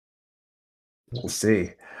We'll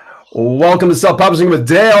see. Welcome to Self Publishing with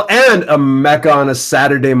Dale and Emeka on a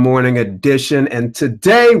Saturday morning edition. And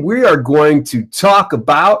today we are going to talk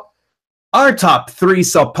about our top 3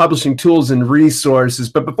 self-publishing tools and resources.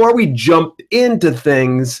 But before we jump into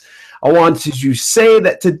things, I wanted to say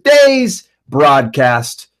that today's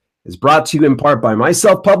broadcast is brought to you in part by my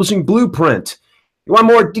self-publishing blueprint. You want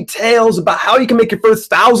more details about how you can make your first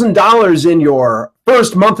 $1,000 in your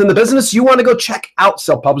first month in the business? You want to go check out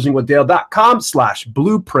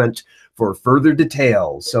selfpublishingwithdale.com/blueprint for further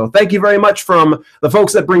details. So thank you very much from the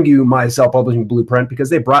folks that bring you my self-publishing blueprint,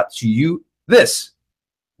 because they brought to you this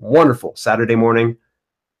wonderful Saturday morning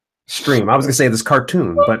stream. I was going to say this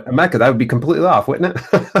cartoon, but Emeka, that would be completely off, wouldn't it?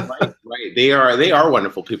 Right. They are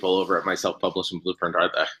wonderful people over at my self-publishing blueprint,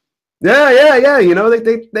 aren't they? Yeah. You know,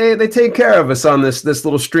 they take care of us on this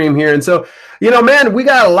little stream here. And so, you know, man, we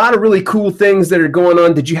got a lot of really cool things that are going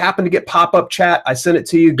on. Did you happen to get pop-up chat? I sent it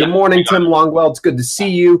to you. Good morning, Tim Longwell. It's good to see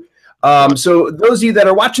you. So those of you that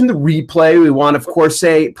are watching the replay, we want to, of course,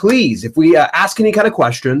 say, please, if we ask any kind of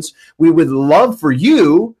questions, we would love for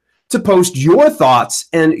you to post your thoughts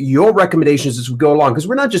and your recommendations as we go along, because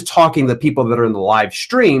we're not just talking to the people that are in the live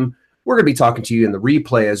stream. We're going to be talking to you in the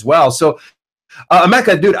replay as well. So,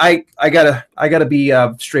 Emeka, dude, I gotta be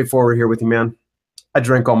straightforward here with you, man. I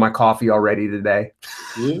drank all my coffee already today.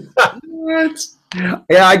 What?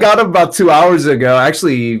 Yeah, I got up about 2 hours ago.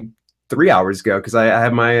 Actually, 3 hours ago, because I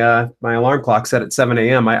had my my alarm clock set at 7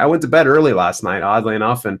 a.m. I went to bed early last night, oddly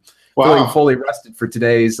enough, and feeling fully rested for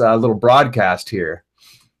today's little broadcast here.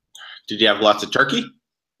 Did you have lots of turkey?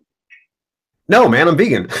 No, man, I'm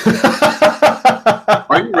vegan.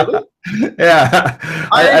 Are you really? Yeah,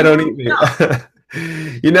 I don't eat meat.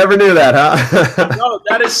 You never knew that, huh? No,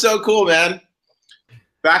 that is so cool, man.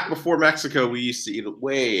 Back before Mexico, we used to eat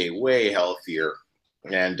way healthier,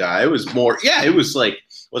 and it was more. Yeah, it was like,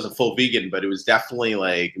 it wasn't full vegan, but it was definitely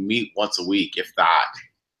like meat once a week, if that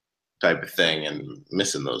type of thing. And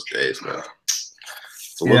missing those days, man.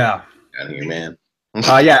 Yeah, down here, man.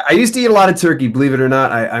 Yeah, I used to eat a lot of turkey, believe it or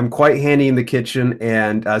not. I'm quite handy in the kitchen,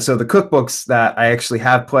 and so the cookbooks that I actually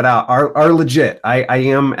have put out are legit. I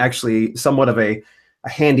am actually somewhat of a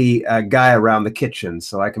handy guy around the kitchen,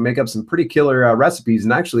 so I can make up some pretty killer recipes.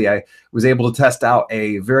 And actually, I was able to test out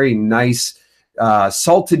a very nice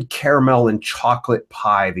salted caramel and chocolate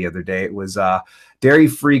pie the other day. It was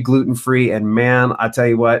dairy-free, gluten-free, and man, I tell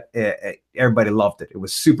you what, everybody loved it. It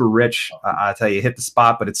was super rich. I tell you, hit the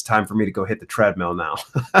spot, but it's time for me to go hit the treadmill now.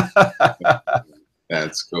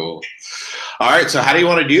 That's cool. All right, so how do you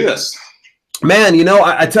want to do this? Man, you know,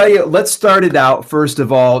 I tell you, let's start it out, first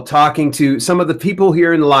of all, talking to some of the people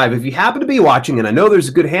here in live. If you happen to be watching, and I know there's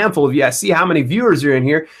a good handful of you, I see how many viewers are in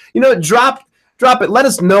here, you know, drop it. Let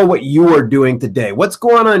us know what you are doing today. What's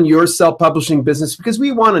going on in your self-publishing business? Because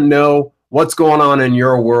we want to know what's going on in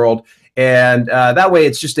your world. And that way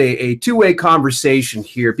it's just a two-way conversation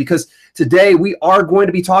here, because today we are going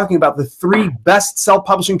to be talking about the 3 best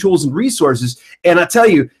self-publishing tools and resources. And I tell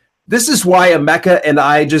you, this is why Emeka and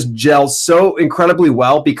I just gel so incredibly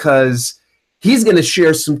well, because he's going to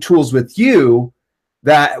share some tools with you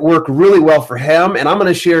that work really well for him, and I'm going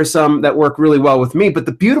to share some that work really well with me. But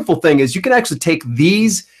the beautiful thing is you can actually take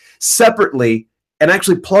these separately and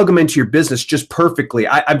actually plug them into your business just perfectly.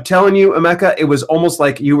 I'm telling you, Emeka, it was almost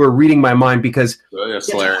like you were reading my mind, because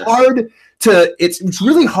it's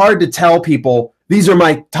really hard to tell people these are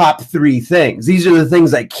my top 3 things. These are the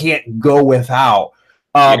things I can't go without.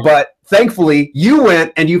 But thankfully, you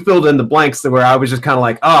went and you filled in the blanks where I was just kind of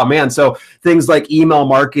like, oh, man. So things like email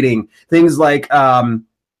marketing, things like,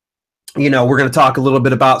 you know, we're going to talk a little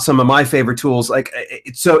bit about some of my favorite tools. Like,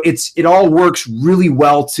 it all works really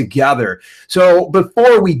well together. So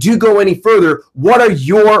before we do go any further, what are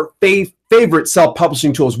your favorite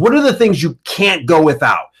self-publishing tools? What are the things you can't go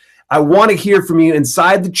without? I want to hear from you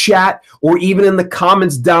inside the chat or even in the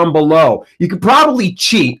comments down below. You could probably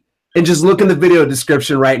cheat and just look in the video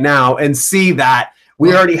description right now and see that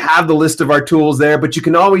we already have the list of our tools there, but you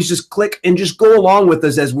can always just click and just go along with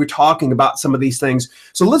us as we're talking about some of these things.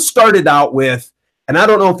 So let's start it out with, and I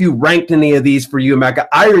don't know if you ranked any of these for you, Emeka.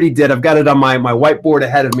 I already did. I've got it on my whiteboard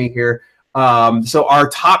ahead of me here. So our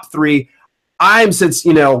top 3, since,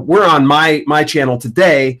 you know, we're on my channel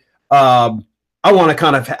today, I want to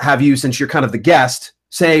kind of have you, since you're kind of the guest,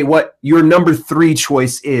 say what your number 3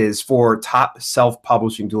 choice is for top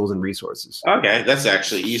self-publishing tools and resources. Okay, that's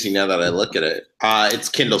actually easy now that I look at it. It's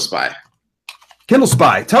Kindle Spy. Kindle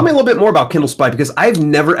Spy. Tell me a little bit more about Kindle Spy, because I've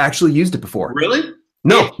never actually used it before. Really?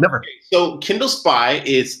 No, never. Okay. So Kindle Spy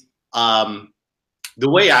is, the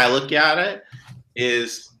way I look at it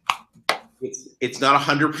is, it's not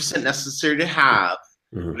 100% necessary to have,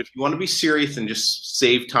 Mhm. But if you want to be serious and just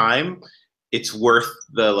save time, it's worth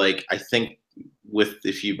the, like, I think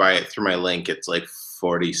if you buy it through my link, it's like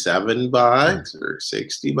 $47 or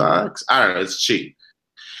 $60. I don't know. It's cheap.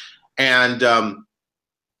 And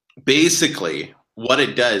basically what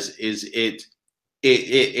it does is it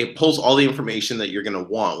pulls all the information that you're going to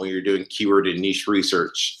want when you're doing keyword and niche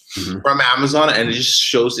research from Amazon, and it just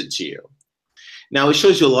shows it to you. Now, it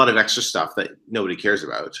shows you a lot of extra stuff that nobody cares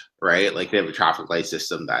about, right? Like, they have a traffic light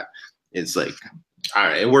system that is like, I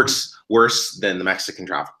don't know, it works worse than the Mexican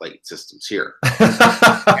traffic light systems here.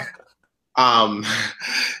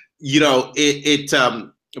 You know,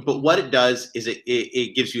 but what it does is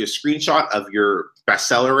it gives you a screenshot of your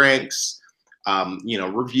bestseller ranks, you know,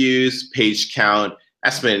 reviews, page count,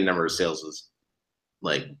 estimated number of sales is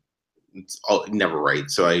like, it's never right,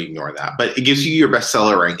 so I ignore that. But it gives you your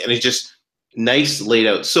bestseller rank, and it's just nice laid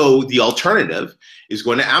out. So the alternative is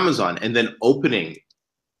going to Amazon and then opening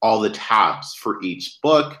all the tabs for each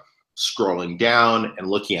book, scrolling down and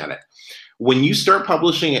looking at it. When you start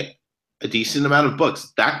publishing a decent amount of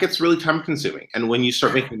books, that gets really time consuming. And when you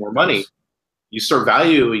start making more money, you start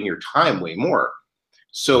valuing your time way more.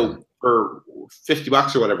 So for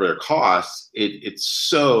 $50 or whatever their costs, it's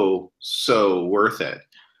so worth it.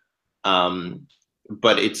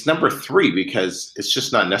 But it's number 3 because it's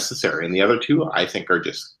just not necessary. And the other 2, I think, are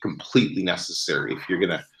just completely necessary if you're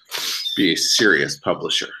going to be a serious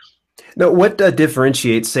publisher. Now, what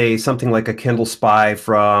differentiates, say, something like a Kindle Spy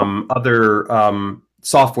from other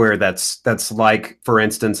software that's like, for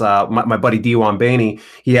instance, my buddy Diwan Bainey,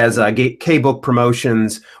 he has K-Book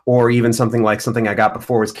Promotions, or even something I got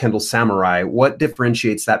before was Kindle Samurai. What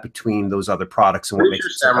differentiates that between those other products, and what makes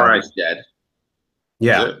it Samurai's dead?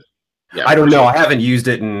 Yeah. Yeah, I don't know. I haven't used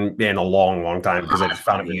it in a long time because I just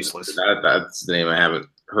found it useless. That's the name I haven't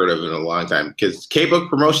heard of in a long time, because K-Book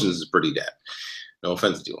Promotions is pretty dead. No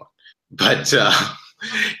offense to you, but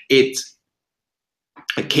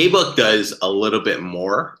K-Book does a little bit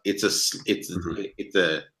more. It's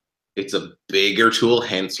a bigger tool,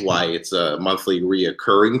 hence why it's a monthly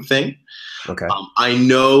reoccurring thing. Okay. I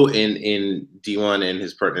know in D1 and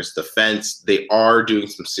his partner's defense, they are doing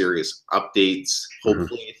some serious updates.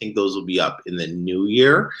 Hopefully, I think those will be up in the new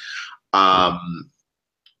year. But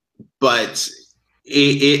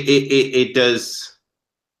it does.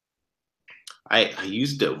 I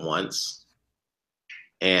used it once,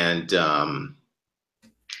 and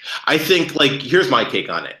I think, like, here's my take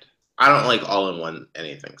on it. I don't like all-in-one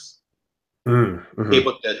anythings.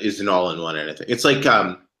 K-Book is an all-in-one anything. It's like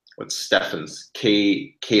what's Stefan's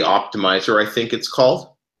K Optimizer, I think it's called.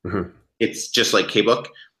 It's just like K-Book.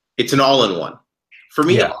 It's an all-in-one. For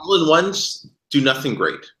me, all-in-ones do nothing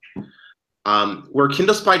great. Where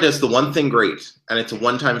Kindle Spy does the one thing great, and it's a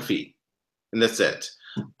one-time fee, and that's it.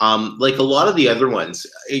 Like a lot of the other ones,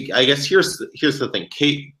 I guess here's the thing.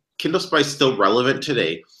 Kindle Spy is still relevant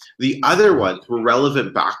today. The other ones were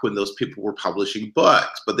relevant back when those people were publishing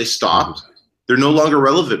books, but they stopped. They're no longer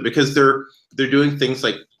relevant because they're doing things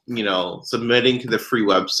like, you know, submitting to the free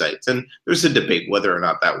websites, and there's a debate whether or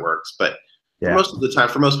not that works. But for most of the time,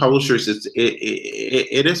 for most publishers, it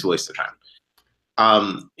is a waste of time.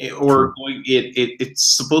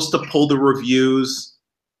 It's supposed to pull the reviews.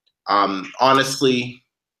 Honestly,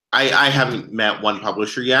 I haven't met one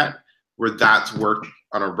publisher yet where that's worked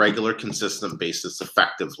on a regular, consistent basis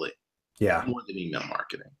effectively. Yeah. More than email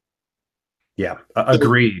marketing. Yeah.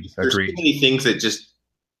 Agreed. There's too many things that just,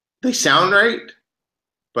 they sound right,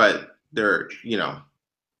 but they're, you know,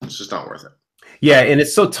 it's just not worth it. Yeah, and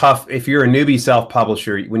it's so tough if you're a newbie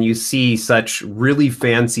self-publisher, when you see such really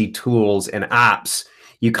fancy tools and apps,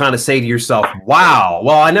 you kind of say to yourself, wow,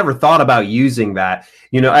 well, I never thought about using that.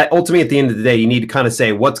 You know, ultimately, at the end of the day, you need to kind of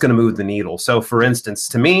say what's going to move the needle. So, for instance,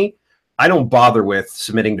 to me, I don't bother with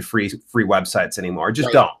submitting to free websites anymore. I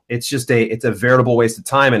just don't. It's just it's a veritable waste of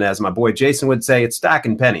time. And as my boy Jason would say, it's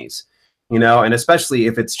stacking pennies, you know, and especially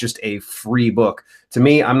if it's just a free book. To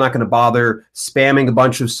me, I'm not going to bother spamming a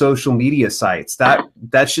bunch of social media sites.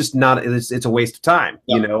 That's just not, it's a waste of time.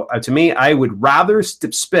 You know, to me, I would rather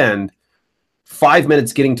spend 5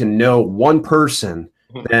 minutes getting to know one person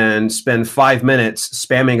than spend 5 minutes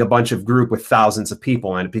spamming a bunch of group with thousands of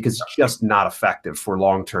people in it, because it's just not effective for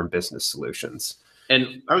long-term business solutions.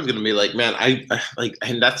 And I was going to be like, man, I like,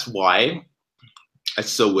 and that's why I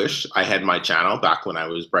so wish I had my channel back when I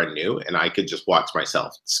was brand new and I could just watch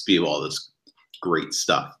myself spew all this great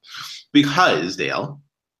stuff. Because, Dale,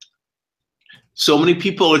 so many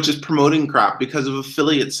people are just promoting crap because of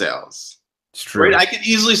affiliate sales. It's true. Right? I could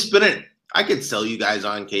easily spin it. I could sell you guys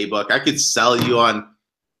on K-Book. I could sell you on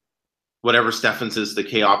whatever Stefan says, the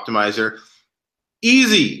K Optimizer.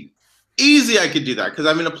 Easy. Easy, I could do that because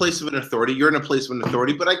I'm in a place of an authority. You're in a place of an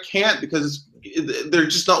authority, but I can't because they're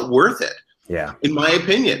just not worth it. Yeah. In my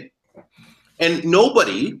opinion. And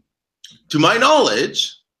nobody, to my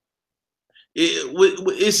knowledge,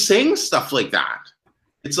 is saying stuff like that.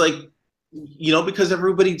 It's like, you know, because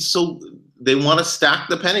everybody's they want to stack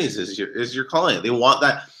the pennies, as you're calling it. They want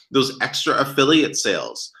those extra affiliate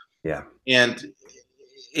sales. Yeah. And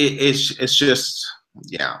it's just,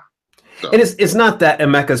 yeah. So. And it's not that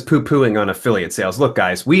Emeka's poo-pooing on affiliate sales. Look,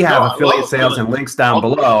 guys, we have affiliate sales and links down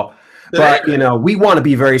below, but you know, we want to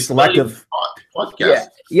be very selective. Podcast.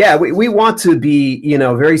 Yeah, we want to be, you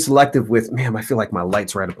know, very selective with. Man, I feel like my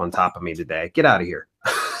light's right up on top of me today. Get out of here.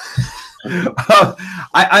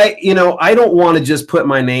 I don't want to just put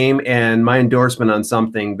my name and my endorsement on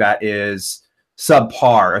something that is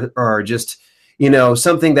subpar or just, you know,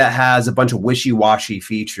 something that has a bunch of wishy-washy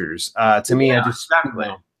features. To me, I just. Exactly.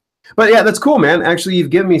 You know, but yeah, that's cool, man. Actually,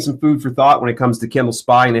 you've given me some food for thought when it comes to Kindle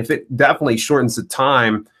Spy, and if it definitely shortens the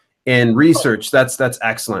time in research, that's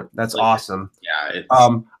excellent. That's awesome. Yeah.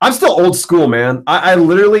 I'm still old school, man. I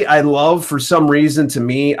love, for some reason, to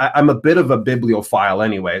me, I'm a bit of a bibliophile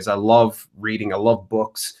anyways. I love reading. I love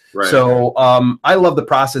books. Right. So I love the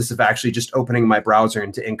process of actually just opening my browser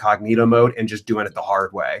into incognito mode and just doing it the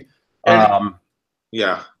hard way.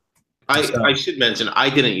 Yeah. I should mention, I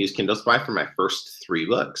didn't use Kindle Spy for my first 3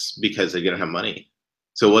 books because I didn't have money.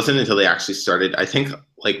 So it wasn't until they actually started, I think,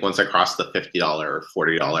 like once I crossed the $50 or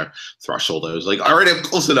 $40 threshold, I was like, all right, I'm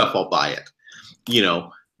close enough, I'll buy it. You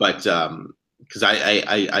know, but because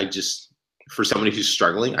I just, for somebody who's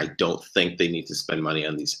struggling, I don't think they need to spend money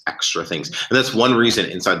on these extra things. And that's one reason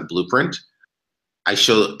inside the blueprint, I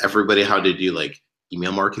show everybody how to do like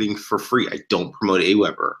email marketing for free. I don't promote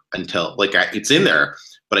Aweber until it's in there,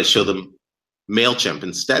 but I show them MailChimp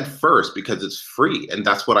instead first because it's free. And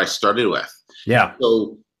that's what I started with. Yeah.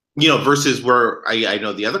 So, you know, versus where I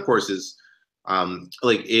know the other courses,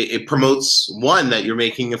 it promotes one that you're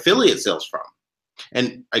making affiliate sales from.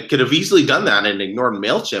 And I could have easily done that and ignored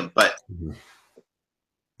MailChimp, but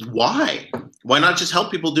why? Why not just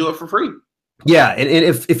help people do it for free? Yeah. And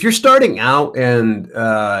if you're starting out and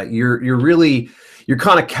you're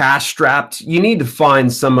kind of cash strapped, you need to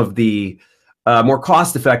find some of the more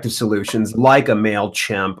cost-effective solutions like a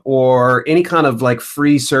MailChimp or any kind of like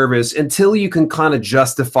free service until you can kind of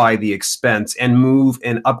justify the expense and move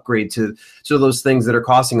and upgrade to those things that are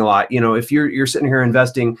costing a lot. You know, if you're sitting here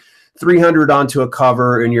investing $300 onto a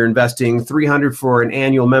cover and you're investing $300 for an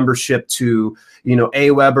annual membership to, you know,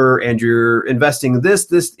 Aweber, and you're investing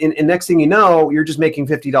this, and next thing you know, you're just making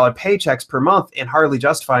 $50 paychecks per month and hardly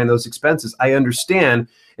justifying those expenses. I understand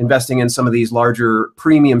investing in some of these larger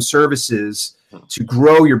premium services to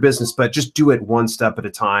grow your business, but just do it one step at a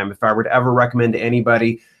time. If I were to ever recommend to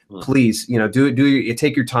anybody, please, you know,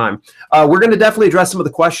 take your time. We're going to definitely address some of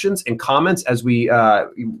the questions and comments as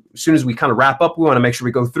soon as we kind of wrap up. We want to make sure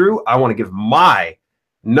we go through. I want to give my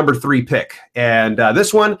number 3 pick. And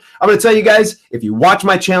this one, I'm going to tell you guys, if you watch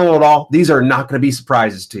my channel at all, these are not going to be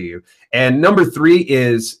surprises to you. And number 3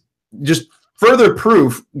 is just further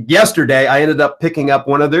proof. Yesterday, I ended up picking up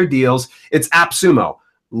one of their deals. It's AppSumo.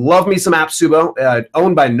 Love me some AppSumo,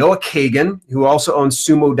 owned by Noah Kagan, who also owns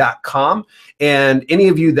sumo.com. And any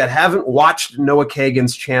of you that haven't watched Noah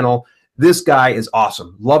Kagan's channel, this guy is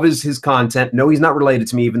awesome. Love his content. No, he's not related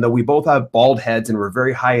to me, even though we both have bald heads and we're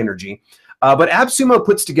very high energy. But AppSumo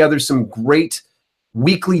puts together some great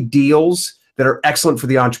weekly deals that are excellent for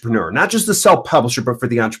the entrepreneur, not just the self-publisher, but for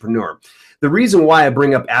the entrepreneur. The reason why I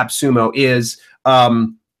bring up AppSumo is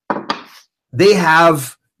they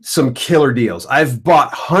have some killer deals. I've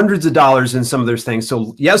bought hundreds of dollars in some of their things.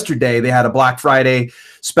 So yesterday they had a Black Friday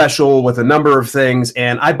special with a number of things,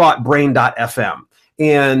 and I bought Brain.fm.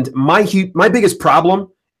 And my biggest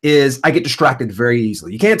problem is I get distracted very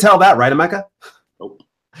easily. You can't tell that, right, Emeka? Nope.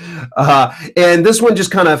 And this one just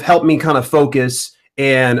kind of helped me kind of focus.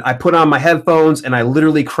 And I put on my headphones and I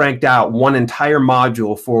literally cranked out one entire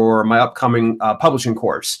module for my upcoming publishing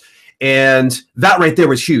course. And that right there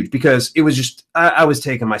was huge because it was just, I was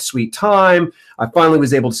taking my sweet time. I finally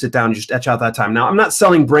was able to sit down and just etch out that time. Now, I'm not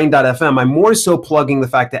selling Brain.fm. I'm more so plugging the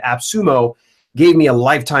fact that AppSumo gave me a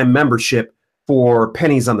lifetime membership for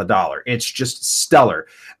pennies on the dollar. It's just stellar.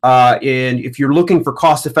 And if you're looking for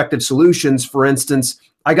cost-effective solutions, for instance,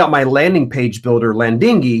 I got my landing page builder,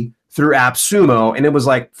 Landingi, through AppSumo, and it was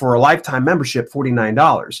like, for a lifetime membership,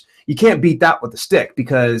 $49. You can't beat that with a stick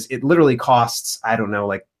because it literally costs, I don't know,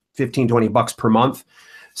 like 15, 20 bucks per month.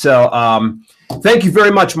 So thank you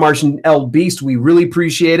very much, Martian L Beast. We really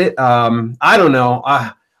appreciate it. I don't know.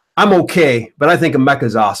 I'm okay, but I think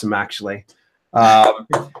Emeka's awesome, actually.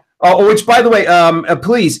 Oh, which, by the way,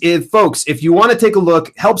 please, folks, if you want to take a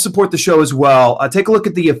look, help support the show as well. Take a look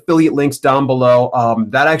at the affiliate links down below.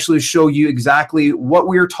 That actually show you exactly what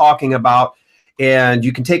we're talking about. And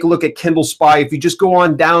you can take a look at Kindle Spy. If you just go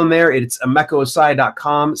on down there, it's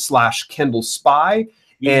emekoasai.com/Kindle Spy.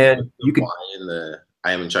 And you can.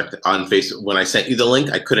 I haven't checked it on Facebook. When I sent you the link,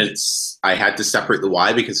 I had to separate the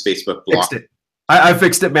Y because Facebook blocked it. I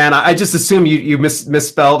fixed it, man. I just assumed you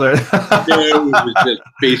misspelled it. It was just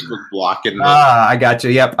Facebook blocking it. I got you.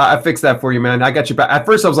 Yep, I fixed that for you, man. I got you back. At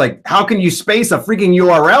first, I was like, "How can you space a freaking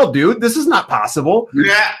URL, dude? This is not possible."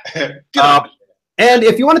 Yeah. And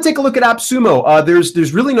if you want to take a look at AppSumo,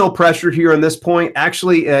 there's really no pressure here on this point.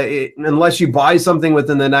 Actually, unless you buy something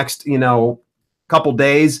within the next couple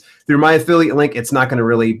days through my affiliate link, it's not going to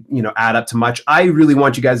really add up to much. I really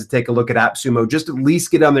want you guys to take a look at AppSumo, just at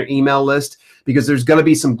least get on their email list, because there's going to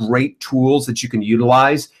be some great tools that you can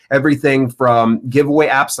utilize. Everything from giveaway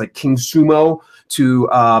apps like KingSumo to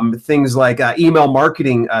things like email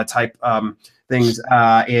marketing type things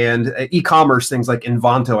and e-commerce things like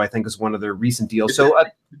Envanto, I think, is one of their recent deals.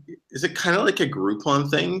 Is it kind of like a Groupon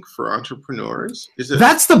thing for entrepreneurs?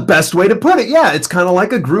 That's the best way to put it. Yeah, it's kind of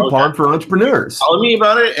like a Groupon for entrepreneurs. Tell me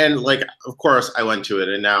about it, and of course, I went to it,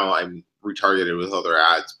 and now I'm retargeted with other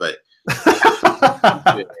ads, but.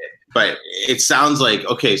 But it sounds like,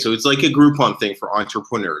 okay, so it's like a Groupon thing for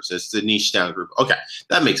entrepreneurs. It's the niche down group. Okay,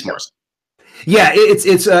 that makes more sense. Yeah,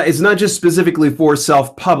 it's not just specifically for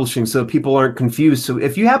self-publishing, so people aren't confused. So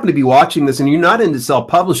if you happen to be watching this and you're not into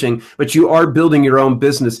self-publishing, but you are building your own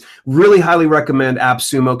business, really highly recommend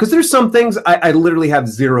AppSumo, because there's some things I literally have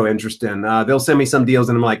zero interest in. They'll send me some deals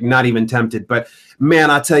and I'm like not even tempted. But man,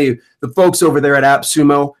 I tell you, the folks over there at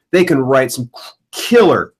AppSumo, they can write some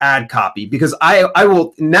killer ad copy, because I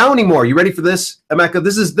will now anymore. You ready for this, Emeka?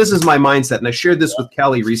 This is my mindset, and I shared this with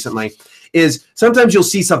Kelly recently. Is sometimes you'll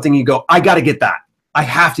see something and you go, I got to get that. I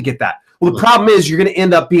have to get that. Well, the problem is you're going to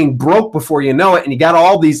end up being broke before you know it, and you got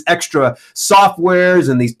all these extra softwares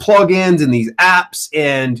and these plugins and these apps,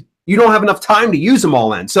 and you don't have enough time to use them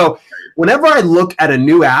all in. So whenever I look at a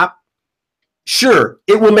new app, sure,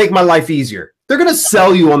 it will make my life easier. They're going to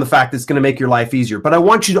sell you on the fact that it's going to make your life easier. But I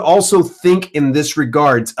want you to also think in this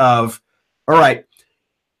regards of, all right,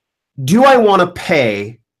 do I want to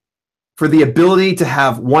pay for the ability to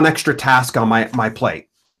have one extra task on my plate?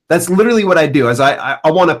 That's literally what I do, is I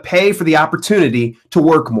want to pay for the opportunity to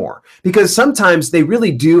work more, because sometimes they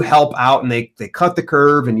really do help out and they cut the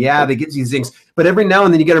curve, and yeah, they get these things. But every now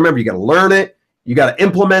and then you got to remember, you got to learn it. You got to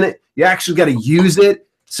implement it. You actually got to use it.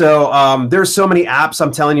 So there's so many apps,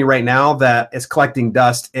 I'm telling you right now, that is collecting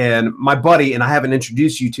dust. And my buddy, and I haven't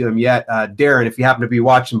introduced you to him yet, Darren, if you happen to be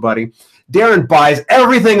watching, buddy, Darren buys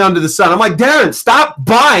everything under the sun. I'm like, Darren, stop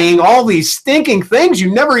buying all these stinking things.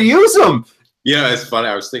 You never use them. Yeah, it's funny.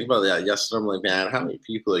 I was thinking about that yesterday. I'm like, man, how many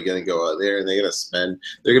people are going to go out there and they're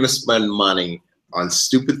going to spend money on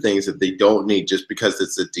stupid things that they don't need just because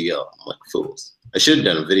it's a deal? I'm like, fools. I should have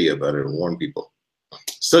done a video about it and warn people.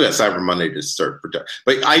 Still got Cyber Monday to start production.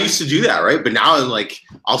 But I used to do that, right? But now I'm like,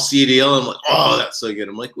 I'll see a deal and I'm like, oh, that's so good.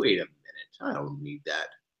 I'm like, wait a minute. I don't need that.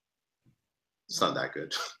 It's not that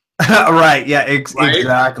good. Right. Yeah,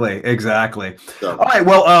 exactly. So. All right.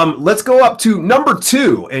 Well, let's go up to number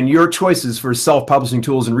 2 in your choices for self-publishing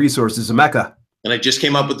tools and resources, Emeka. And I just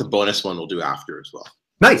came up with the bonus one we'll do after as well.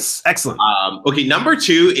 Nice. Excellent. Okay. Number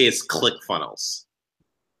 2 is ClickFunnels.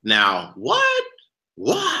 Now, what?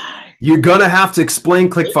 Why? You're going to have to explain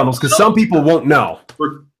ClickFunnels, because some people won't know.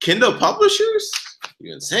 For Kindle publishers?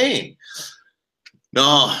 You're insane.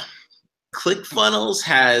 No. ClickFunnels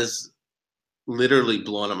has literally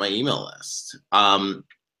blown up my email list.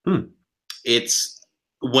 It's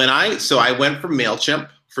when I went from MailChimp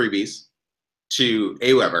freebies to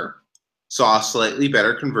Aweber, saw slightly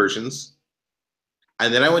better conversions,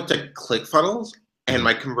 and then I went to ClickFunnels and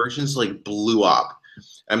my conversions like blew up.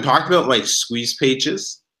 I'm talking about my squeeze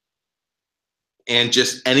pages and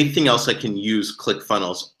just anything else I can use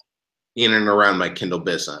ClickFunnels in and around my Kindle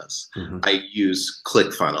business. I use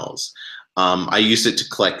ClickFunnels. I use it to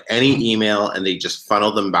collect any email, and they just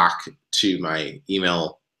funnel them back to my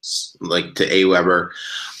email, like to Aweber.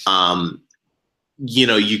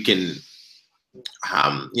 You can,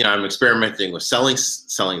 I'm experimenting with selling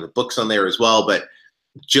the books on there as well, but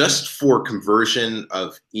just for conversion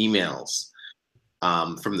of emails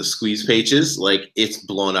from the squeeze pages, like it's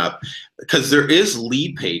blown up, because there is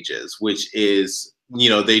lead pages, which is,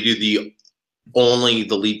 they do only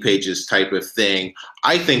the lead pages type of thing.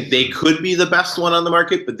 I think they could be the best one on the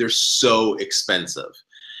market, but they're so expensive.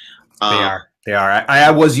 They are. They are.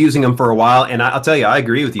 I was using them for a while, and I'll tell you, I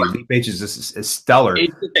agree with you. Leadpages is stellar.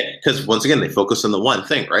 Because once again, they focus on the one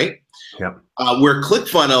thing, right? Yeah. Where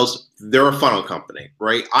ClickFunnels, they're a funnel company,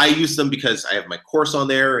 right? I use them because I have my course on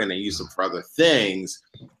there, and I use them for other things.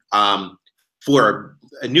 For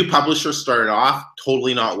a new publisher started off,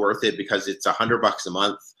 totally not worth it because it's $100 a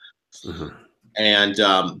month. Mm-hmm. And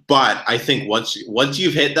but I think once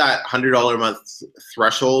you've hit that $100 a month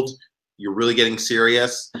threshold, you're really getting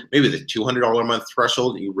serious. Maybe the $200 a month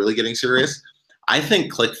threshold, you're really getting serious. I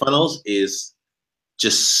think ClickFunnels is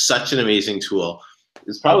just such an amazing tool.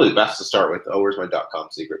 It's probably the best to start with. Oh, where's my .com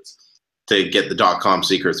secrets? To get the .com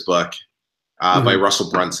secrets book by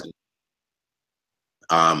Russell Brunson,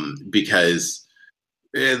 because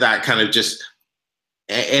that kind of just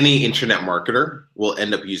any internet marketer will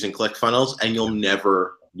end up using ClickFunnels, and you'll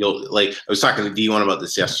like. I was talking to D1 about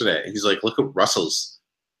this yesterday. He's like, look at Russell's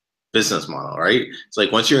business model, right? It's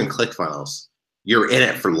like once you're in ClickFunnels, you're in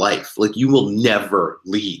it for life. Like you will never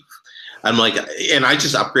leave. I'm like, and I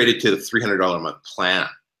just upgraded to the $300 a month plan,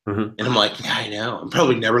 and I'm like, yeah, I know. I'm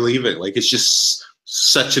probably never leaving. Like it's just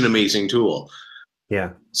such an amazing tool.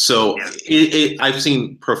 Yeah. So I've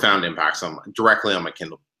seen profound impacts directly on my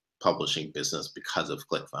Kindle publishing business because of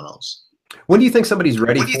ClickFunnels. When do you think somebody's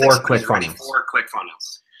ready for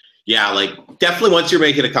ClickFunnels? Yeah, like definitely once you're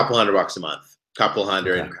making a couple $100 a month. Couple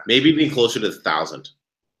hundred, maybe being closer to 1,000.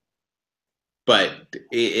 But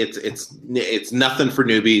it's nothing for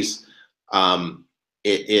newbies.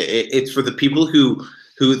 It's for the people who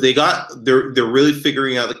they're really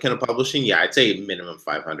figuring out the kind of publishing. Yeah, I'd say minimum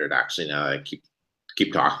 500. Actually, now that I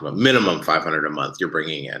keep talking about minimum 500 a month you're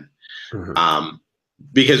bringing in,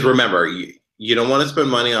 because remember you don't want to spend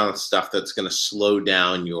money on stuff that's going to slow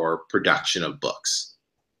down your production of books,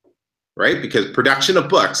 right? Because production of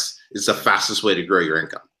books is the fastest way to grow your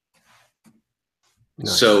income.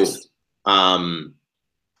 Nice. So,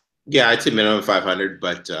 yeah, I'd say minimum 500,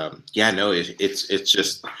 but yeah, no, it's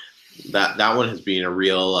just that one has been a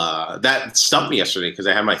real that stumped me yesterday because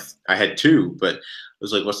I had two, but I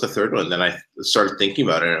was like, what's the third one? Then I started thinking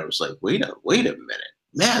about it, and I was like, wait a minute,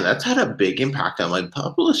 man, that's had a big impact on my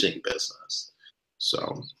publishing business.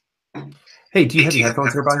 So, hey, do you have your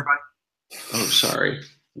headphones here, buddy? Oh, sorry.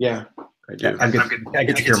 Yeah. I do. Yeah, I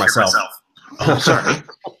get to hear myself. Oh, sorry.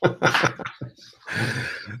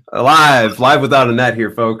 live without a net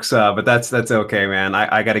here, folks. But that's okay, man.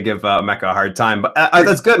 I got to give Mecca a hard time, but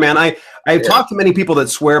that's good, man. I've talked to many people that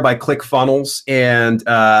swear by ClickFunnels, and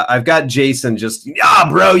I've got Jason just,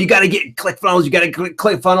 bro, you got to get ClickFunnels. You got to get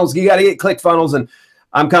ClickFunnels. You got to get ClickFunnels. And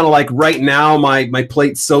I'm kind of like right now, my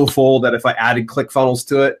plate's so full that if I added ClickFunnels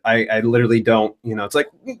to it, I literally don't, it's like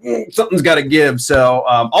something's got to give. So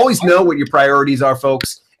always know what your priorities are,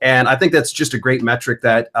 folks. And I think that's just a great metric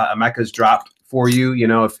that Mecca's dropped for you.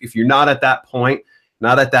 If you're not at that point,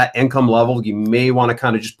 not at that income level, you may want to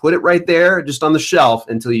kind of just put it right there, just on the shelf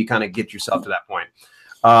until you kind of get yourself to that point.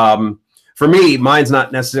 For me, mine's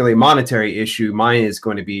not necessarily a monetary issue. Mine is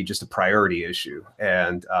going to be just a priority issue.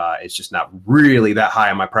 And it's just not really that high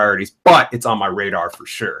on my priorities, but it's on my radar for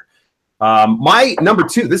sure. My number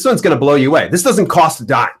 2, this one's going to blow you away. This doesn't cost a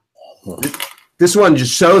dime. This one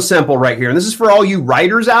just so simple right here. And this is for all you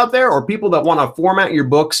writers out there or people that want to format your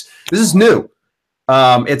books. This is new.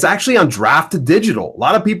 It's actually on Draft2Digital. A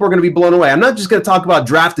lot of people are going to be blown away. I'm not just going to talk about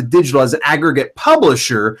Draft2Digital as an aggregate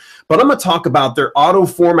publisher, but I'm going to talk about their auto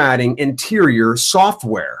formatting interior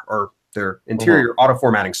software, or their interior auto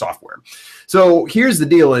formatting software. So here's the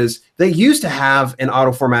deal is they used to have an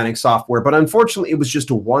auto formatting software, but unfortunately it was just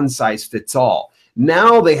a one size fits all.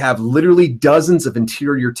 Now they have literally dozens of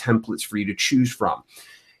interior templates for you to choose from.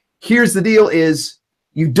 Here's the deal is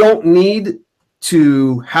you don't need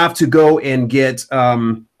to have to go and get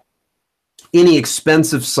any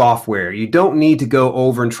expensive software. You don't need to go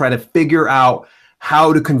over and try to figure out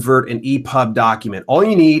how to convert an EPUB document. All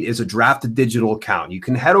you need is a Draft2Digital account. You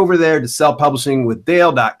can head over there to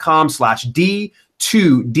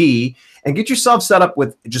sellpublishingwithdale.com/D2D and get yourself set up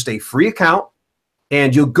with just a free account.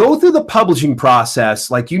 And you'll go through the publishing process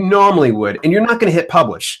like you normally would, and you're not going to hit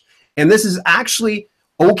publish. And this is actually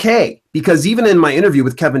okay, because even in my interview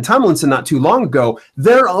with Kevin Tumlinson not too long ago,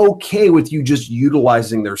 they're okay with you just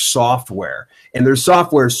utilizing their software. And their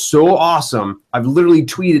software is so awesome. I've literally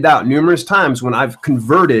tweeted out numerous times when I've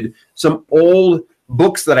converted some old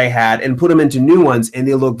books that I had and put them into new ones, and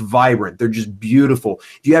they look vibrant. They're just beautiful.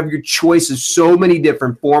 You have your choice of so many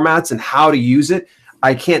different formats and how to use it.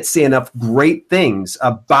 I can't say enough great things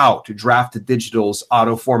about Draft2Digital's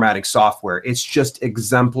auto formatting software. It's just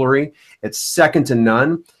exemplary. It's second to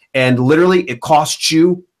none. And literally it costs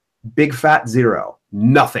you big fat zero.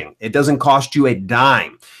 nothing. It doesn't cost you a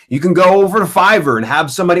dime. You can go over to Fiverr and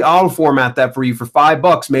have somebody auto format that for you for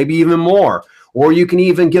 $5, maybe even more. Or you can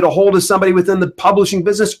even get a hold of somebody within the publishing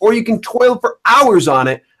business, or you can toil for hours on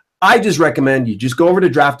it. I just recommend you just go over to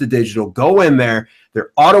Drafted Digital, go in there.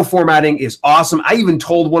 Their auto formatting is awesome. I even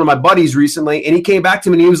told one of my buddies recently, and he came back to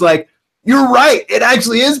me and he was like, "You're right. It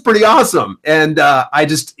actually is pretty awesome." And I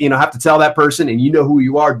just, have to tell that person, and you know who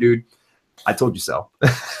you are, dude. I told you so.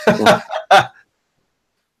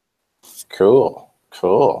 Cool.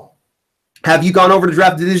 Have you gone over to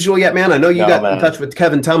Drafted Digital yet, man? I know you got in touch with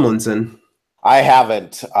Kevin Tumlinson. I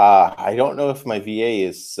haven't. I don't know if my VA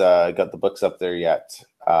has got the books up there yet.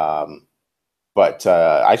 But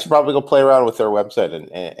I should probably go play around with their website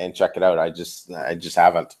and check it out. I just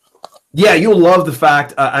haven't. Yeah, you'll love the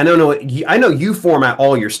fact. I know you format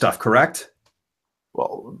all your stuff, correct?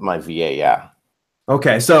 Well, my VA, yeah.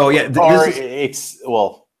 Okay, so yeah, it's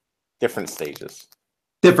different stages.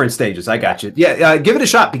 Different stages. I got you. Yeah, give it a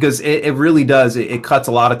shot because it really does. It cuts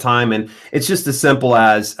a lot of time, and it's just as simple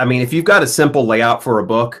as, if you've got a simple layout for a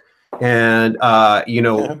book, and all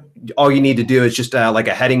you need to do is just like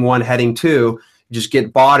a heading 1, heading 2, just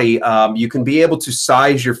get body. You can be able to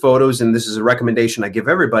size your photos, and this is a recommendation I give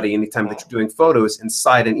everybody anytime that you're doing photos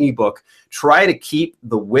inside an ebook. Try to keep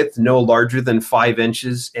the width no larger than 5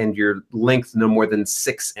 inches and your length no more than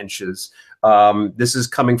 6 inches. This is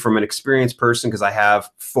coming from an experienced person because I have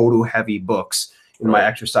photo heavy books in my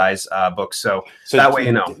exercise books. So that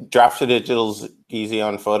way, Drafted Digital's easy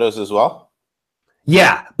on photos as well.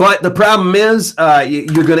 Yeah, but the problem is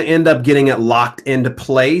you're going to end up getting it locked into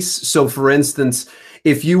place. So, for instance,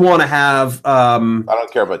 if you want to have, I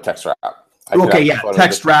don't care about text wrap.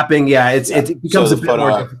 Text wrapping. Yeah, it becomes a bit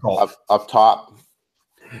more difficult. Up top.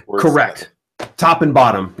 Correct. Top and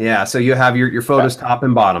bottom. Yeah, so you have your photos top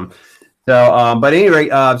and bottom. So, but anyway,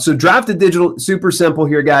 so Drafted Digital, super simple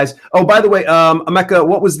here, guys. Oh, by the way, Emeka,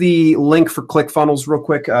 what was the link for ClickFunnels real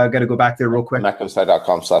quick? Got to go back there real quick.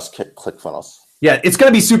 EmekaWebsite.com/ClickFunnels. Yeah, it's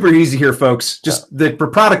going to be super easy here, folks. Just the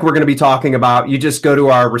product we're going to be talking about, you just go to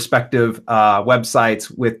our respective websites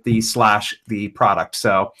with the product.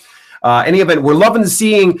 So any event, we're loving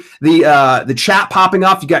seeing the chat popping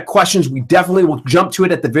off. You got questions, we definitely will jump to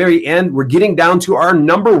it at the very end. We're getting down to our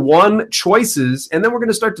number 1 choices, and then we're going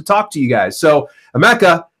to start to talk to you guys. So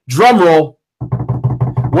Emeka, drum roll.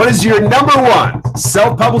 What is your number 1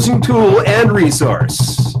 self-publishing tool and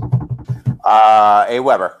resource?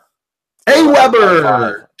 Aweber.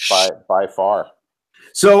 Aweber. By far.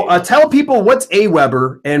 So tell people what's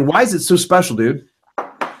Aweber and why is it so special, dude?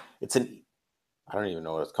 It's I don't even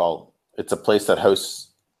know what it's called. It's a place that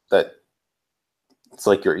hosts it's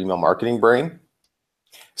like your email marketing brain.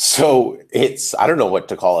 So I don't know what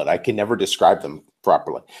to call it. I can never describe them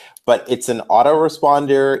properly, but it's an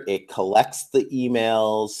autoresponder. It collects the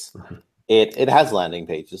emails. Mm-hmm. It has landing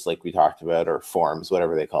pages like we talked about, or forms,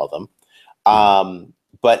 whatever they call them.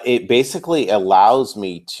 But it basically allows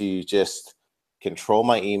me to just control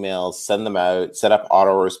my emails, send them out, set up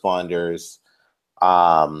autoresponders.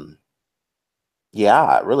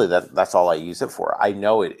 Yeah, really, that's all I use it for. I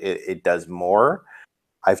know it does more.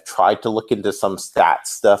 I've tried to look into some stat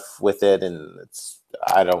stuff with it, and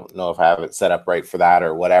I don't know if I have it set up right for that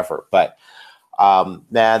or whatever. But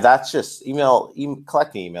that's just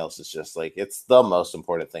collecting emails is just like, it's the most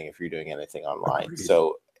important thing if you're doing anything online. Agreed.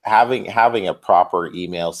 So having a proper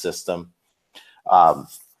email system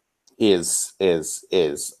is a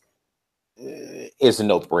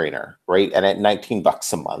no-brainer, right? And at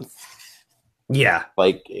 $19 a month, yeah,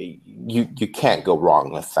 like you can't go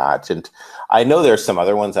wrong with that. And I know there's some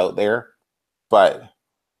other ones out there, but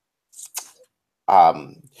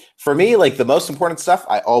for me, like the most important stuff,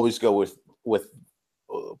 I always go with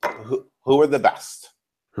who are the best,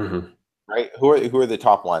 mm-hmm. right? Who are the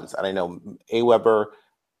top ones? And I know Aweber,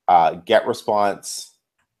 GetResponse,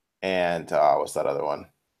 and what's that other one?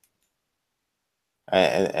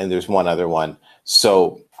 And there's one other one.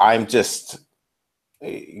 So I'm just,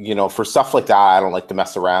 for stuff like that, I don't like to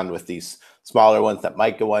mess around with these smaller ones that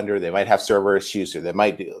might go under. They might have server issues, or they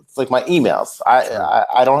might do. It's like my emails.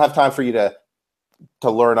 I don't have time for you to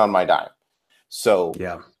learn on my dime. So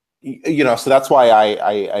yeah, so that's why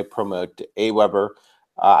I promote Aweber.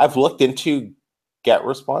 I've looked into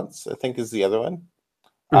GetResponse, I think is the other one.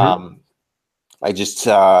 Mm-hmm. I just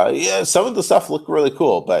some of the stuff looked really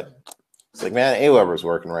cool, but it's like, man, Aweber's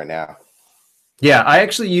working right now. Yeah, I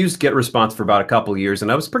actually used GetResponse for about a couple of years,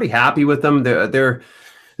 and I was pretty happy with them. There's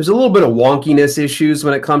a little bit of wonkiness issues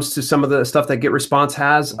when it comes to some of the stuff that GetResponse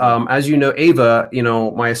has. As you know, Ava,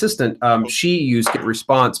 my assistant, she used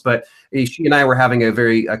GetResponse, but she and I were having a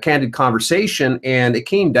very candid conversation, and it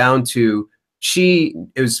came down to she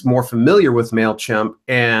is more familiar with MailChimp,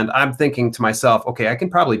 and I'm thinking to myself, okay, I can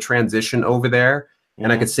probably transition over there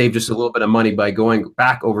and I could save just a little bit of money by going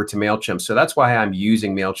back over to MailChimp. So that's why I'm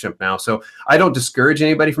using MailChimp now. So I don't discourage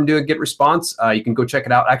anybody from doing GetResponse. You can go check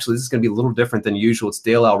it out. Actually, this is going to be a little different than usual. It's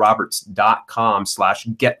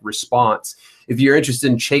DaleLRoberts.com/GetResponse. If you're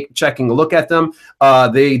interested in checking a look at them,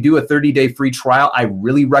 they do a 30-day free trial. I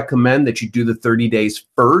really recommend that you do the 30 days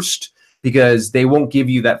first, because they won't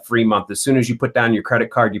give you that free month. As soon as you put down your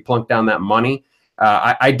credit card, you plunk down that money.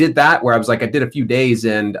 I did that where I was like, I did a few days,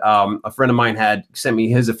 and a friend of mine had sent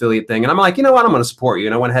me his affiliate thing. And I'm like, you know what? I'm going to support you.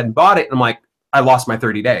 And I went ahead and bought it. And I'm like, I lost my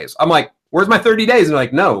 30 days. I'm like, where's my 30 days? And they're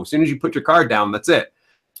like, no, as soon as you put your card down, that's it.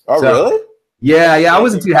 Oh, so, really? Yeah. I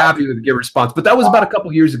wasn't too happy with GetResponse, but that was about a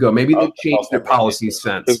couple years ago. Maybe they've changed their policies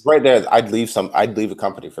since. Because right there, I'd leave a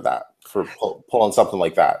company for that, for pulling something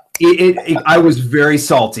like that. I was very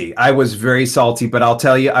salty. But I'll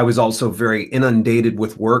tell you, I was also very inundated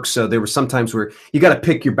with work. So there were some times where you got to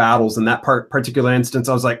pick your battles. In that particular instance,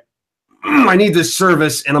 I was like, I need this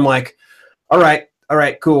service. And I'm like, all right,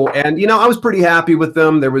 cool. And, I was pretty happy with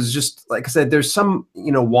them. There was just, like I said, there's some,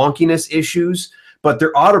 wonkiness issues, but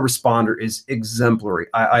their autoresponder is exemplary.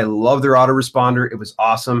 I love their autoresponder. It was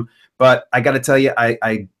awesome. But I got to tell you,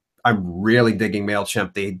 I'm really digging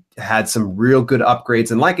MailChimp. They had some real good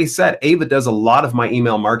upgrades. And like I said, Ava does a lot of my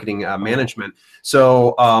email marketing management.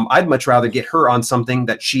 So I'd much rather get her on something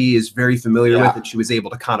that she is very familiar with, and she was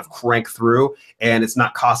able to kind of crank through, and it's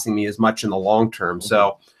not costing me as much in the long term.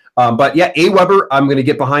 So, but yeah, Aweber, I'm going to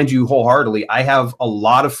get behind you wholeheartedly. I have a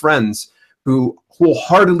lot of friends who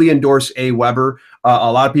wholeheartedly endorse Aweber.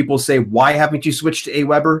 A lot of people say, why haven't you switched to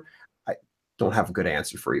Aweber? Don't have a good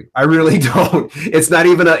answer for you. I really don't. It's not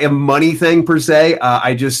even a money thing per se.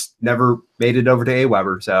 I just never made it over to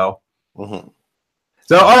Aweber. So,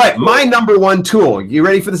 So all right, my number one tool. You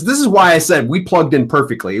ready for this? This is why I said we plugged in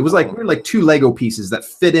perfectly. It was like we were like two Lego pieces that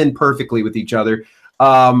fit in perfectly with each other.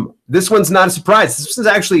 This one's not a surprise. This is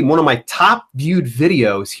actually one of my top viewed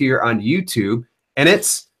videos here on YouTube, and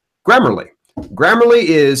it's Grammarly. Grammarly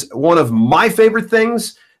is one of my favorite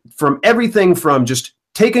things, from everything from just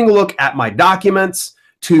taking a look at my documents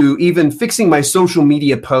to even fixing my social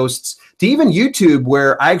media posts to even YouTube,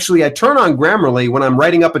 where I turn on Grammarly when I'm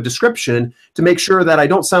writing up a description to make sure that I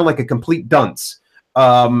don't sound like a complete dunce.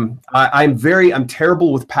 I'm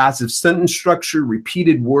terrible with passive sentence structure,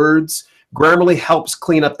 repeated words. Grammarly helps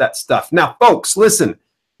clean up that stuff. Now, folks, listen,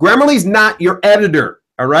 Grammarly's not your editor,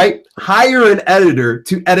 all right? Hire an editor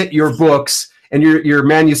to edit your books and your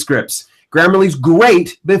manuscripts. Grammarly's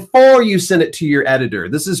great before you send it to your editor.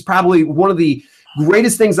 This is probably one of the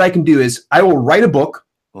greatest things I can do is I will write a book.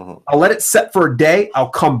 I'll let it set for a day. I'll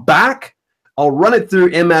come back. I'll run it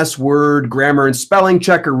through MS Word, grammar, and spelling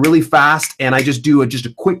checker really fast. And I just do a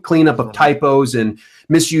quick cleanup of typos and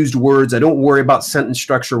misused words. I don't worry about sentence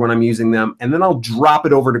structure when I'm using them. And then I'll drop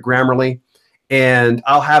it over to Grammarly, and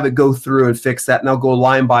I'll have it go through and fix that. And I'll go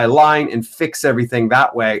line by line and fix everything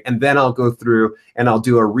that way. And then I'll go through and I'll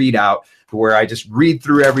do a readout where I just read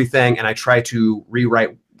through everything and I try to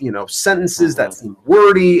rewrite, sentences that seem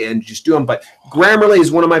wordy and just do them. But Grammarly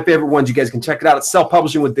is one of my favorite ones. You guys can check it out at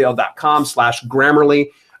selfpublishingwithdale.com/Grammarly.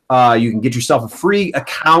 You can get yourself a free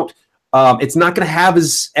account. It's not going to have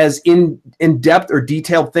as in-depth or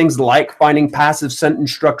detailed things like finding passive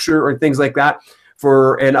sentence structure or things like that.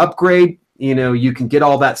 For an upgrade, you can get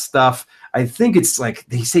all that stuff. I think it's like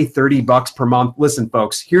they say $30 per month. Listen,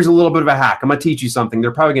 folks, here's a little bit of a hack. I'm going to teach you something. They're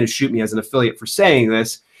probably going to shoot me as an affiliate for saying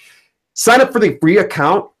this. Sign up for the free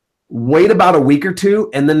account, wait about a week or two,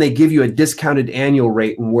 and then they give you a discounted annual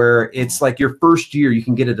rate where it's like your first year, you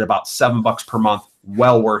can get it at about $7 per month.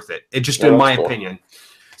 Well worth it. It just, in my opinion.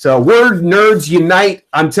 So word nerds unite.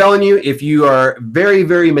 I'm telling you, if you are very,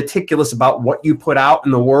 very meticulous about what you put out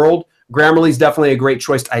in the world, Grammarly is definitely a great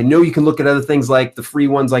choice. I know you can look at other things like the free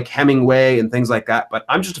ones like Hemingway and things like that, but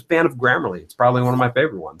I'm just a fan of Grammarly. It's probably one of my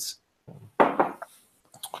favorite ones.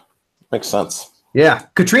 Makes sense. Yeah.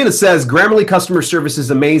 Katrina says Grammarly customer service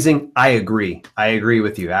is amazing. I agree. I agree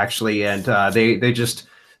with you, actually. And they just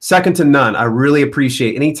second to none. I really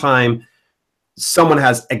appreciate anytime someone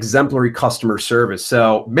has exemplary customer service.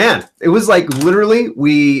 So, man, it was like literally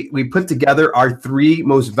we put together our three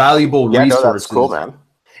most valuable resources. No, that's cool, man.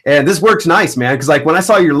 And this works nice, man, because like when I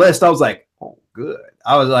saw your list, I was like, oh, good.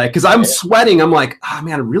 I was like, because I'm sweating. I'm like, oh,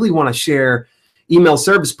 man, I really want to share email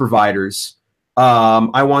service providers.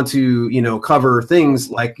 I want to, cover things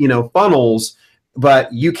like, funnels.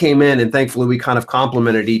 But you came in and thankfully we kind of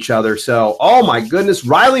complemented each other. So, oh, my goodness,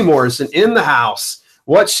 Riley Morrison in the house.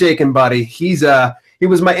 What's shaking, buddy? He's He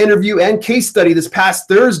was my interview and case study this past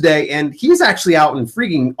Thursday, and he's actually out in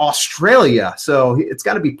freaking Australia. So it's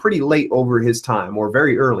got to be pretty late over his time or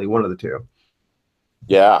very early, one of the two.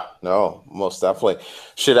 Yeah, no, most definitely.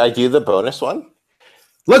 Should I do the bonus one?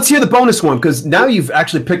 Let's hear the bonus one, because now you've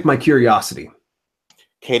actually piqued my curiosity.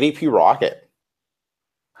 KDP Rocket.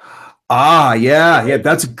 Ah, yeah,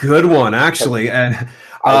 that's a good one, actually. And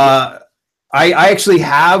I actually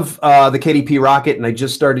have the KDP Rocket, and I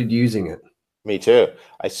just started using it. Me too.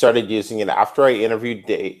 I started using it after I interviewed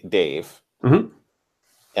Dave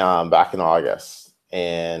back in August.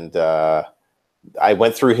 And I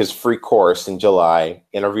went through his free course in July,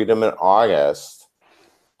 interviewed him in August.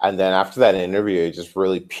 And then after that interview, it just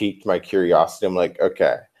really piqued my curiosity. I'm like,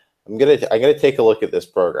 okay, I'm gonna take a look at this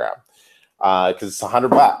program. Because it's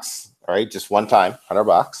 $100, right? Just one time,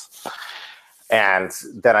 $100. And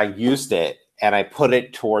then I used it and I put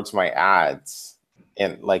it towards my ads,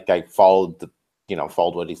 and like I followed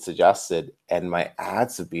what he suggested, and my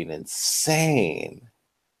ads have been insane,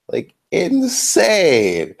 like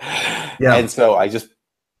insane. Yeah. And so I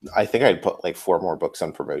think I'd put like 4 more books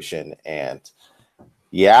on promotion, and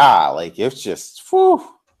yeah, like it's just whew.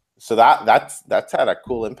 So that's had a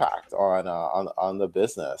cool impact on the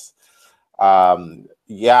business.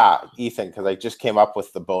 Yeah, Ethan, because I just came up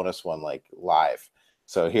with the bonus one like live.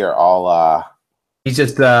 So here, I'll he's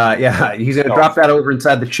just he's gonna drop that over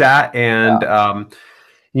inside the chat, and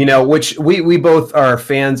which we both are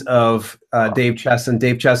fans of Dave Chesson.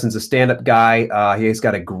 Dave Chesson's a stand-up guy. He's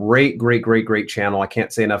got a great channel. I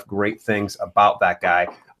can't say enough great things about that guy.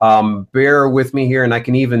 Bear with me here, and I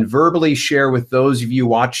can even verbally share with those of you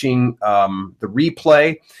watching the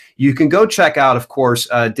replay. You can go check out, of course,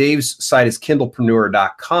 Dave's site is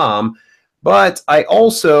kindlepreneur.com. But I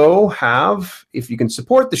also have, if you can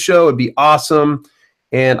support the show, it'd be awesome.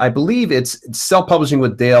 And I believe it's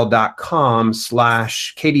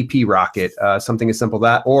selfpublishingwithdale.com/KDP Rocket, something as simple as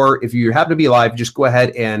that. Or if you happen to be live, just go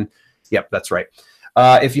ahead and, yep, that's right.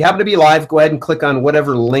 If you happen to be live, go ahead and click on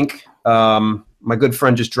whatever link my good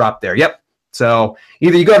friend just dropped there. Yep. So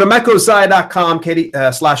either you go to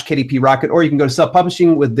mecosci.com/KDP Rocket, or you can go to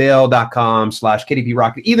selfpublishingwithdale.com/KDP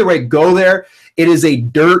Rocket. Either way, go there. It is a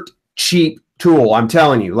dirt cheap tool. I'm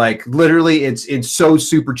telling you, like literally it's so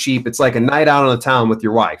super cheap. It's like a night out on the town with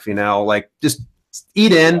your wife, like just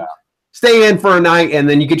eat in, stay in for a night, and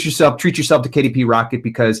then you treat yourself to KDP Rocket,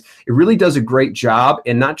 because it really does a great job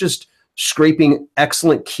in not just scraping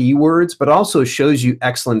excellent keywords, but also shows you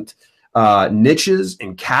excellent niches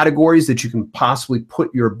and categories that you can possibly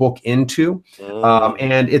put your book into.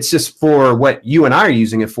 And it's just for what you and I are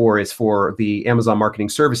using it for, is for the Amazon Marketing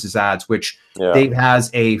Services ads, which Dave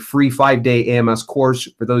has a free 5-day AMS course.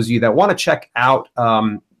 For those of you that want to check out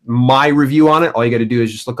my review on it, all you got to do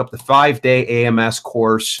is just look up the 5-day AMS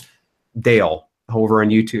course Dale over on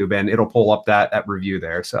YouTube, and it'll pull up that review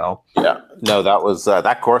there. So yeah, no, that was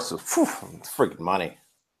that course was freaking money.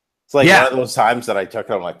 It's like one of those times that I took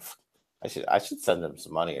it, I'm like, I should send them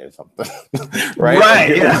some money or something, right?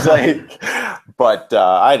 Right. But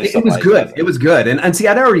it was good. It was good. And see,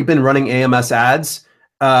 I'd already been running AMS ads,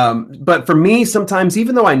 but for me, sometimes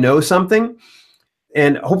even though I know something,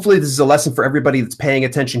 and hopefully this is a lesson for everybody that's paying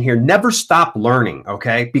attention here, never stop learning,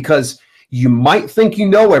 okay? Because you might think you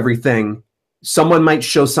know everything. Someone might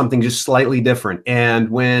show something just slightly different. And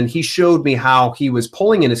when he showed me how he was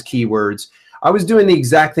pulling in his keywords, I was doing the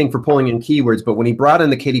exact thing for pulling in keywords, but when he brought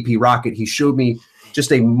in the KDP Rocket, he showed me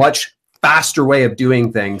just a much faster way of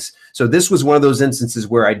doing things. So this was one of those instances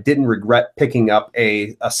where I didn't regret picking up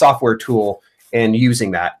a software tool and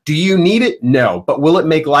using that. Do you need it? No. But will it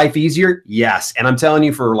make life easier? Yes. And I'm telling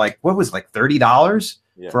you, for like, what was it, like $30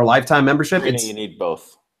 for a lifetime membership? You need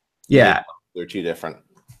both. Yeah. They're two different.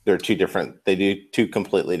 They do two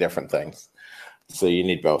completely different things. So you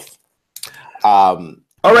need both.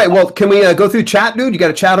 All right. Well, can we go through chat, dude? You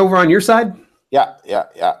got a chat over on your side? Yeah.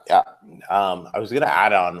 I was going to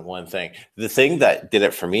add on one thing. The thing that did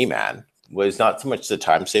it for me, man, was not so much the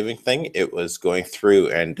time saving thing. It was going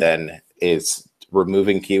through and then is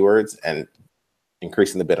removing keywords and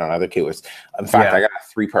increasing the bid on other keywords. In fact, I got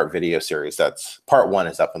a 3-part video series. That's part 1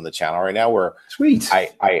 is up on the channel right now, where sweet.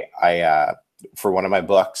 I for one of my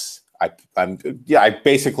books, I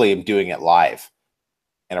basically am doing it live.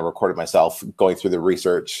 And I recorded myself going through the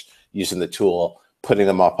research, using the tool, putting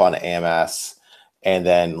them up on AMS. And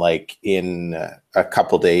then like in a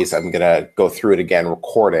couple days, I'm going to go through it again,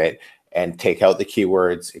 record it, and take out the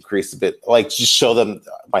keywords, increase a bit, like just show them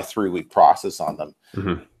my 3-week process on them.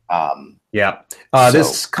 Yeah. So-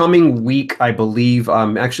 This coming week, I believe,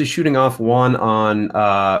 I'm actually shooting off one on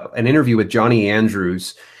an interview with Johnny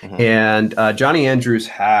Andrews. And Johnny Andrews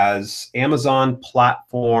has Amazon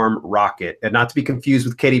Platform Rocket, and not to be confused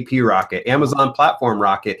with KDP Rocket, Amazon Platform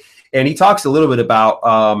Rocket. And he talks a little bit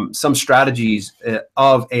about some strategies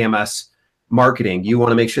of AMS marketing. You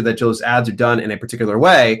want to make sure that those ads are done in a particular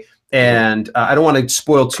way. And I don't want to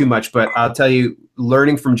spoil too much, but I'll tell you,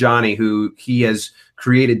 learning from Johnny, who he has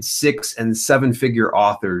created 6- and 7-figure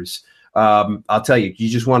authors. I'll tell you, you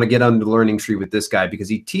just want to get on the learning tree with this guy, because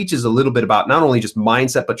he teaches a little bit about not only just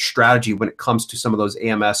mindset, but strategy when it comes to some of those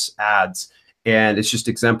AMS ads. And it's just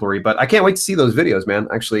exemplary. But I can't wait to see those videos, man.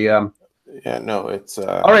 Actually, yeah, no, it's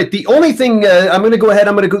all right. The only thing I'm going to go ahead,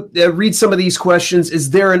 I'm going to go read some of these questions. Is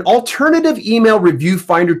there an alternative email review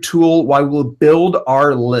finder tool while we'll build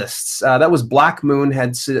our lists? That was Black Moon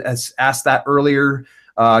has asked that earlier.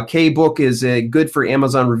 K-Book is good for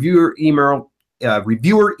Amazon reviewer email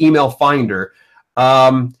finder.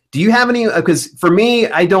 Do you have any? Because for me,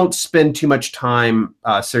 I don't spend too much time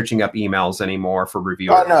searching up emails anymore for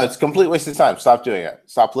reviewers. Oh no, it's a complete waste of time. Stop doing it.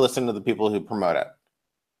 Stop listening to the people who promote it.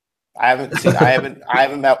 I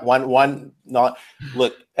haven't met one. Not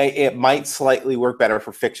look. It might slightly work better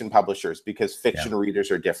for fiction publishers because fiction readers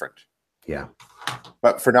are different. Yeah,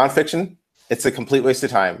 but for nonfiction, it's a complete waste of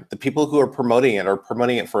time. The people who are promoting it are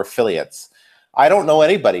promoting it for affiliates. I don't know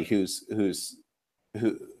anybody who's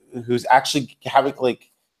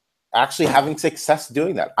actually having success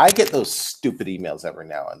doing that. I get those stupid emails every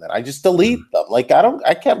now and then. I just delete them. Like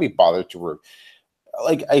I can't be bothered to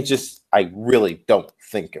I really don't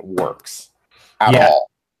think it works at all.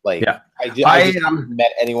 Like I haven't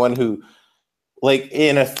met anyone who, like,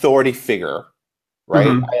 an authority figure, right?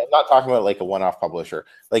 I'm not talking about like a one-off publisher,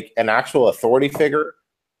 like an actual authority figure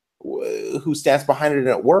who stands behind it and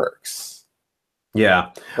it works. Yeah,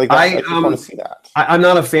 like I just want to see that. I'm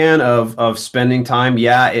not a fan of spending time.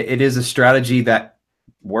 Yeah, it is a strategy that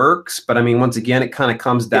works, but I mean, once again, it kind of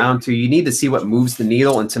comes down to you need to see what moves the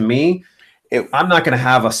needle. And to me, I'm not going to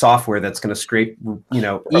have a software that's going to scrape,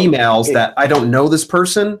 emails that I don't know this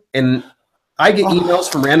person. And I get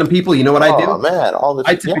emails from random people. You know what I do? Oh man, all this.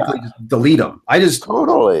 I typically just delete them. I just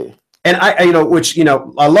totally. And I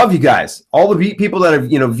love you guys. All the people that have,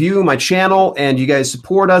 view my channel and you guys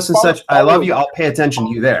support us and such. I love you. I'll pay attention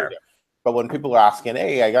to you there. But when people are asking,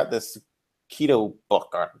 hey, I got this keto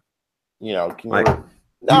book on, no, I'm good.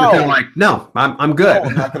 No, I'm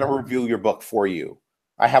not going to review your book for you.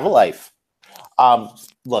 I have a life.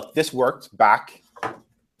 Look, this worked back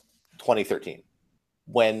 2013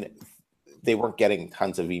 when they weren't getting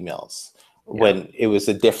tons of emails. Yeah. When it was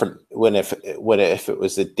a different, if it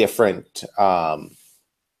was a different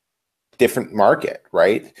market,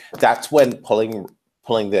 right? That's when pulling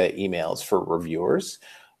the emails for reviewers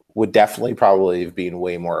would definitely probably have been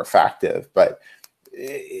way more effective. But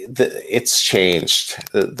it's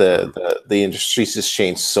changed. The industry has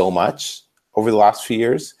changed so much over the last few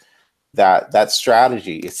years that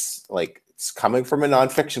strategy is like, it's coming from a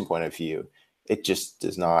nonfiction point of view. It just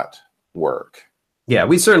does not work. Yeah,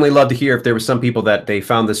 we certainly love to hear if there were some people that they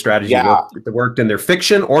found the strategy that worked in their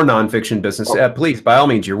fiction or nonfiction business. Please, by all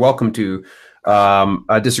means, you're welcome to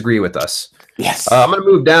disagree with us. Yes. I'm going to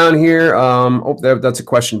move down here. That's a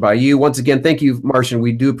question by you. Once again, thank you, Martian.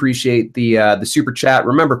 We do appreciate the super chat.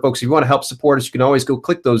 Remember, folks, if you want to help support us, you can always go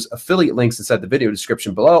click those affiliate links inside the video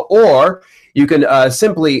description below, or you can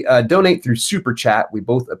simply donate through super chat. We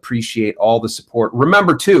both appreciate all the support.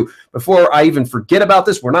 Remember, too, before I even forget about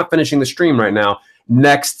this, we're not finishing the stream right now.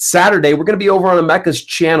 Next Saturday, we're going to be over on Emeka's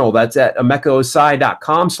channel. That's at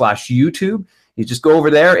emekaosai.com/YouTube. You just go over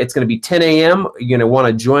there. It's going to be 10 a.m. You're going to want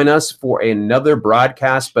to join us for another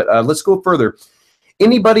broadcast. But let's go further.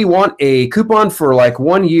 Anybody want a coupon for like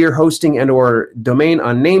 1 year hosting and or domain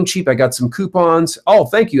on Namecheap? I got some coupons. Oh,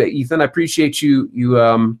 thank you, Ethan. I appreciate you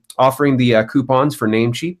offering the coupons for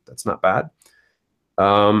Namecheap. That's not bad.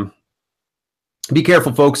 Be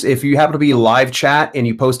careful, folks. If you happen to be live chat and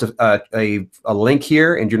you post a link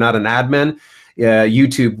here and you're not an admin,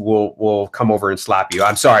 YouTube will come over and slap you.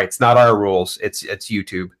 I'm sorry, it's not our rules. It's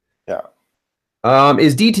YouTube. Yeah.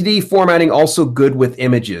 Is D2D formatting also good with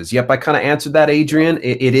images? Yep, I kind of answered that, Adrian.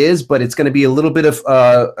 It is, but it's going to be a little bit of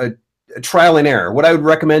a trial and error. What I would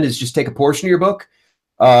recommend is just take a portion of your book,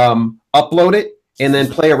 upload it, and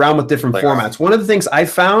then play around with different formats. One of the things I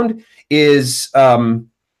found is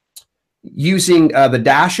using the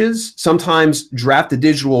dashes. Sometimes Draft to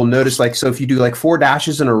Digital will notice, like, so if you do like 4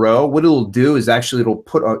 dashes in a row, what it'll do is actually it'll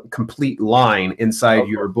put a complete line inside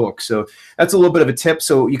your book. So that's a little bit of a tip.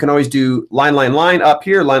 So you can always do line, line, line up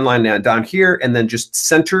here, line, line down here, and then just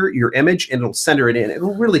center your image and it'll center it in.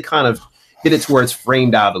 It'll really kind of get it to where it's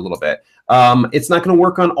framed out a little bit. It's not going to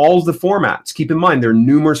work on all of the formats. Keep in mind, there are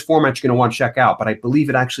numerous formats you're going to want to check out, but I believe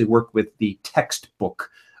it actually worked with the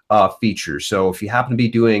textbook feature. So if you happen to be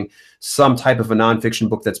doing some type of a nonfiction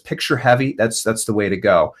book that's picture heavy, that's the way to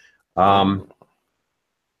go. I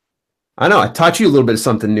know I taught you a little bit of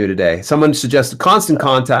something new today. Someone suggested Constant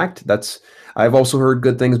Contact. I've also heard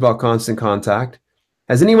good things about Constant Contact.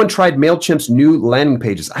 Has anyone tried MailChimp's new landing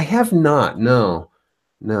pages? I have not. No.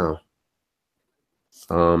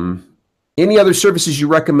 Any other services you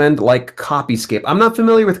recommend, like Copyscape? I'm not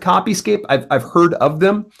familiar with Copyscape. I've heard of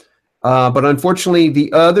them, but unfortunately,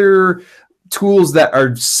 the other tools that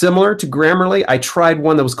are similar to Grammarly, I tried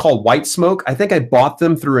one that was called White Smoke. I think I bought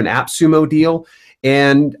them through an AppSumo deal,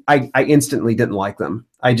 and I instantly didn't like them.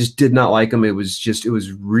 I just did not like them. It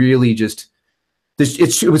was really just,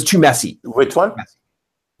 it was too messy. Which one?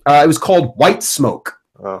 It was called White Smoke.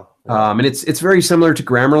 Oh. And it's very similar to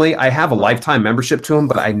Grammarly. I have a lifetime membership to them,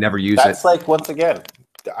 but I never use it. That's like, once again,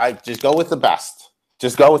 I just go with the best.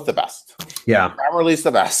 Just go with the best. Yeah. Grammarly's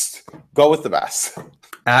the best. Go with the best.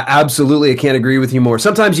 Absolutely. I can't agree with you more.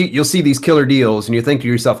 Sometimes you'll see these killer deals and you think to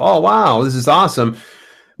yourself, oh, wow, this is awesome.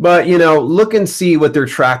 But, look and see what their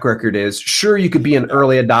track record is. Sure, you could be an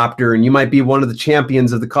early adopter and you might be one of the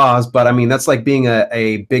champions of the cause, but I mean, that's like being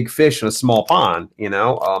a big fish in a small pond, You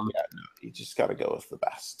just got to go with the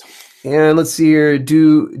best. And let's see here.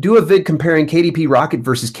 Do a vid comparing KDP Rocket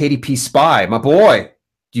versus KDP Spy. My boy,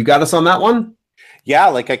 you got us on that one? Yeah,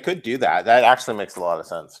 like I could do that. That actually makes a lot of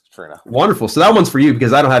sense, Katrina. Wonderful. So that one's for you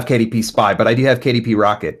because I don't have KDP Spy, but I do have KDP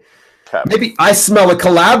Rocket. Okay. Maybe I smell a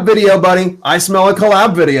collab video, buddy. I smell a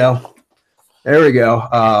collab video. There we go.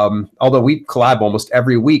 Although we collab almost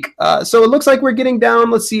every week. So it looks like we're getting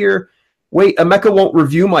down. Let's see here. Wait, Emeka won't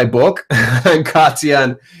review my book.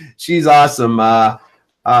 Katyan, she's awesome.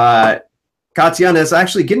 Katyan is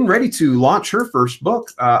actually getting ready to launch her first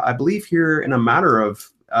book, I believe, here in a matter of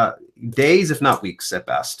days, if not weeks at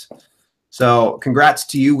best. So congrats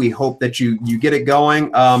to you. We hope that you get it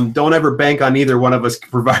going. Don't ever bank on either one of us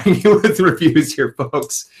providing you with reviews here,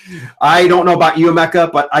 folks. I don't know about you,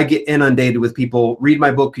 Emeka, but I get inundated with people. Read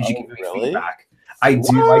my book because you give me feedback. I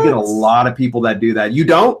do. What? I get a lot of people that do that. You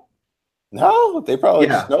don't? No, they probably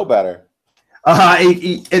just know better.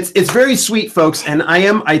 It's very sweet, folks. And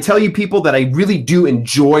I tell you people that I really do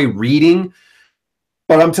enjoy reading.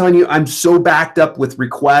 But I'm telling you, I'm so backed up with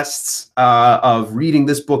requests of reading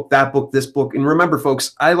this book, that book, this book. And remember,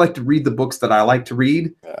 folks, I like to read the books that I like to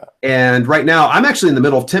read. Yeah. And right now, I'm actually in the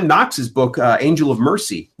middle of Tim Knox's book, Angel of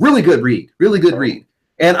Mercy. Really good read. Really good read.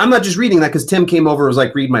 And I'm not just reading that because Tim came over and was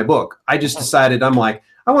like, read my book. I just decided, I'm like,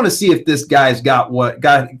 I want to see if this guy's got what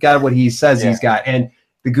he says he's got. And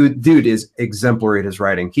the good dude is exemplary at his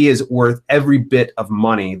writing. He is worth every bit of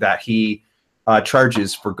money that he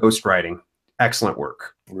charges for ghostwriting. Excellent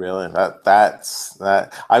work. Really? That's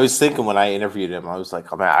that. I was thinking when I interviewed him, I was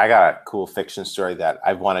like, oh man, I got a cool fiction story that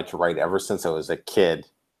I've wanted to write ever since I was a kid.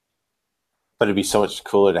 But it'd be so much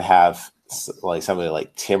cooler to have like somebody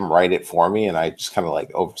like Tim write it for me, and I just kind of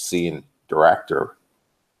like oversee and direct her.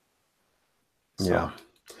 So.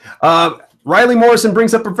 Yeah. Riley Morrison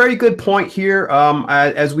brings up a very good point here.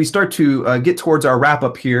 As we start to get towards our wrap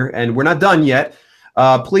up here, and we're not done yet.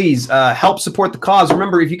 Please help support the cause.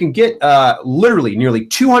 Remember, if you can get literally nearly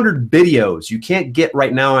 200 videos you can't get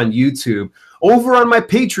right now on YouTube, over on my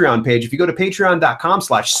Patreon page, if you go to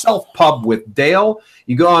patreon.com/selfpubwithdale,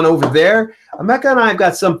 you go on over there. Emeka and I have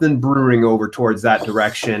got something brewing over towards that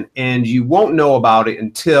direction, and you won't know about it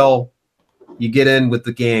until you get in with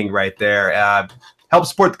the gang right there. Help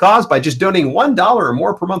support the cause by just donating $1 or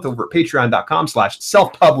more per month over at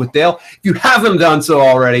patreon.com/selfpubwithdale. If you haven't done so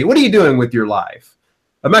already, what are you doing with your life?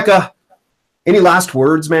 Emeka, any last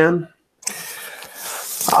words, man?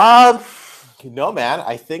 No, man.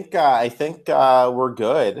 I think we're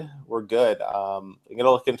good. We're good. I'm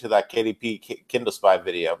gonna look into that KDP Kindle Spy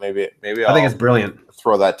video. Maybe I think it's brilliant.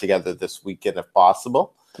 Throw that together this weekend if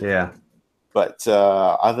possible. Yeah. But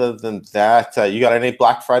other than that, you got any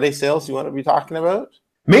Black Friday sales you want to be talking about?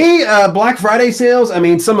 Me, Black Friday sales. I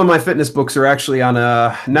mean, some of my fitness books are actually on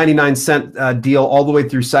a 99-cent deal all the way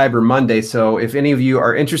through Cyber Monday. So if any of you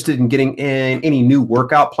are interested in getting in any new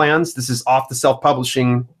workout plans, this is off the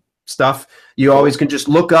self-publishing stuff, you always can just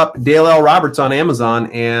look up Dale L. Roberts on Amazon,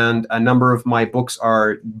 and a number of my books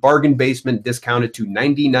are bargain basement discounted to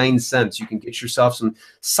 99 cents. You can get yourself some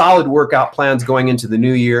solid workout plans going into the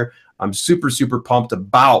new year. I'm super, super pumped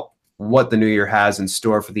about what the new year has in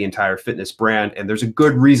store for the entire fitness brand. And there's a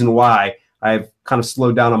good reason why I've kind of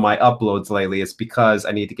slowed down on my uploads lately. It's because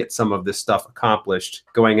I need to get some of this stuff accomplished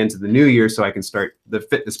going into the new year so I can start the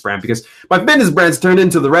fitness brand, because my fitness brand's turned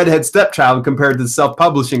into the redhead stepchild compared to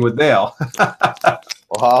self-publishing with Dale.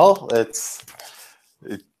 Well,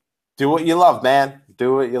 do what you love, man.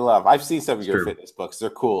 Do what you love. I've seen some of your fitness books. They're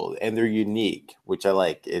cool and they're unique, which I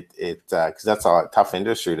like. Because that's a tough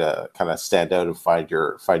industry to kind of stand out and find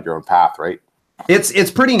your own path, right? It's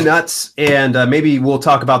pretty nuts, and maybe we'll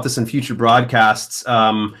talk about this in future broadcasts.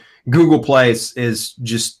 Google Play is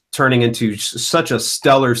just turning into such a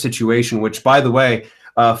stellar situation, which, by the way,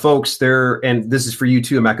 folks, and this is for you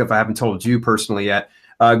too, Emeka, if I haven't told you personally yet,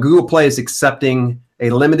 Google Play is accepting a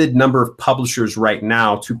limited number of publishers right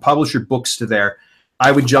now to publish your books to there.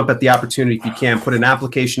 I would jump at the opportunity if you can. Put an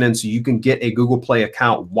application in so you can get a Google Play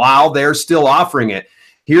account while they're still offering it.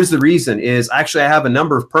 Here's the reason is actually I have a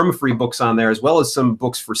number of perma-free books on there, as well as some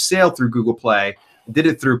books for sale through Google Play. I did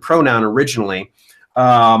it through Pronoun originally.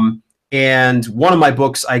 And one of my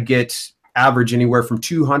books, I get average anywhere from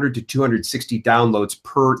 200 to 260 downloads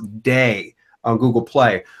per day on Google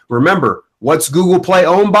Play. Remember, what's Google Play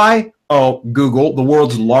owned by? Oh, Google, the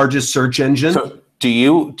world's largest search engine. So do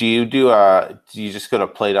you just go to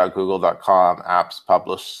play.google.com, apps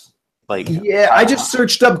publish? I just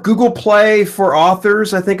searched up Google Play for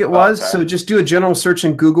authors, I think it was. Okay. So just do a general search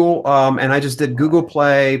in Google, and I just did Google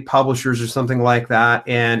Play publishers or something like that,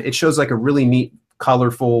 and it shows like a really neat,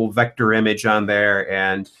 colorful vector image on there,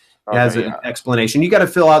 and it has an explanation. You got to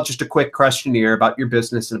fill out just a quick questionnaire about your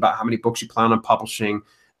business and about how many books you plan on publishing,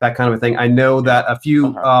 that kind of a thing. I know that a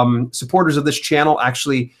few supporters of this channel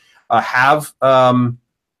actually have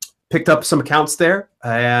picked up some accounts there,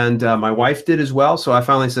 and my wife did as well. So I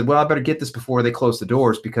finally said, well, I better get this before they close the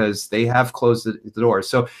doors, because they have closed the doors.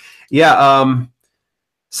 So yeah,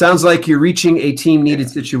 sounds like you're reaching a team needed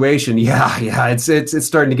situation. Yeah, it's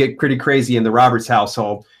starting to get pretty crazy in the Roberts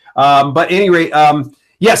household. But at any rate,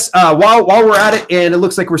 yes, while we're at it, and it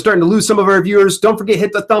looks like we're starting to lose some of our viewers, don't forget,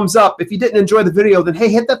 hit the thumbs up. If you didn't enjoy the video, then hey,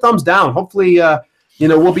 hit that thumbs down. Hopefully,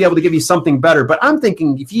 we'll be able to give you something better. But I'm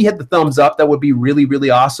thinking if you hit the thumbs up, that would be really, really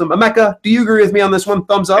awesome. Emeka, do you agree with me on this one?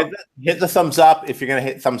 Thumbs up? Hit the thumbs up. If you're going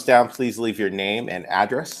to hit thumbs down, please leave your name and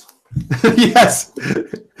address. Yes.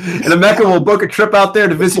 And Emeka will book a trip out there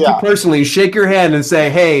to visit you personally, shake your hand and say,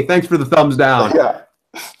 hey, thanks for the thumbs down. Yeah.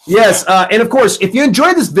 Yes. And of course, if you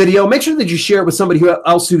enjoyed this video, make sure that you share it with somebody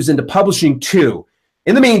else who's into publishing too.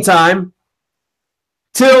 In the meantime,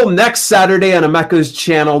 till next Saturday on Emeka's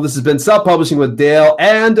channel, this has been Self-Publishing with Dale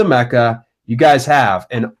and Emeka. You guys have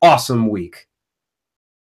an awesome week.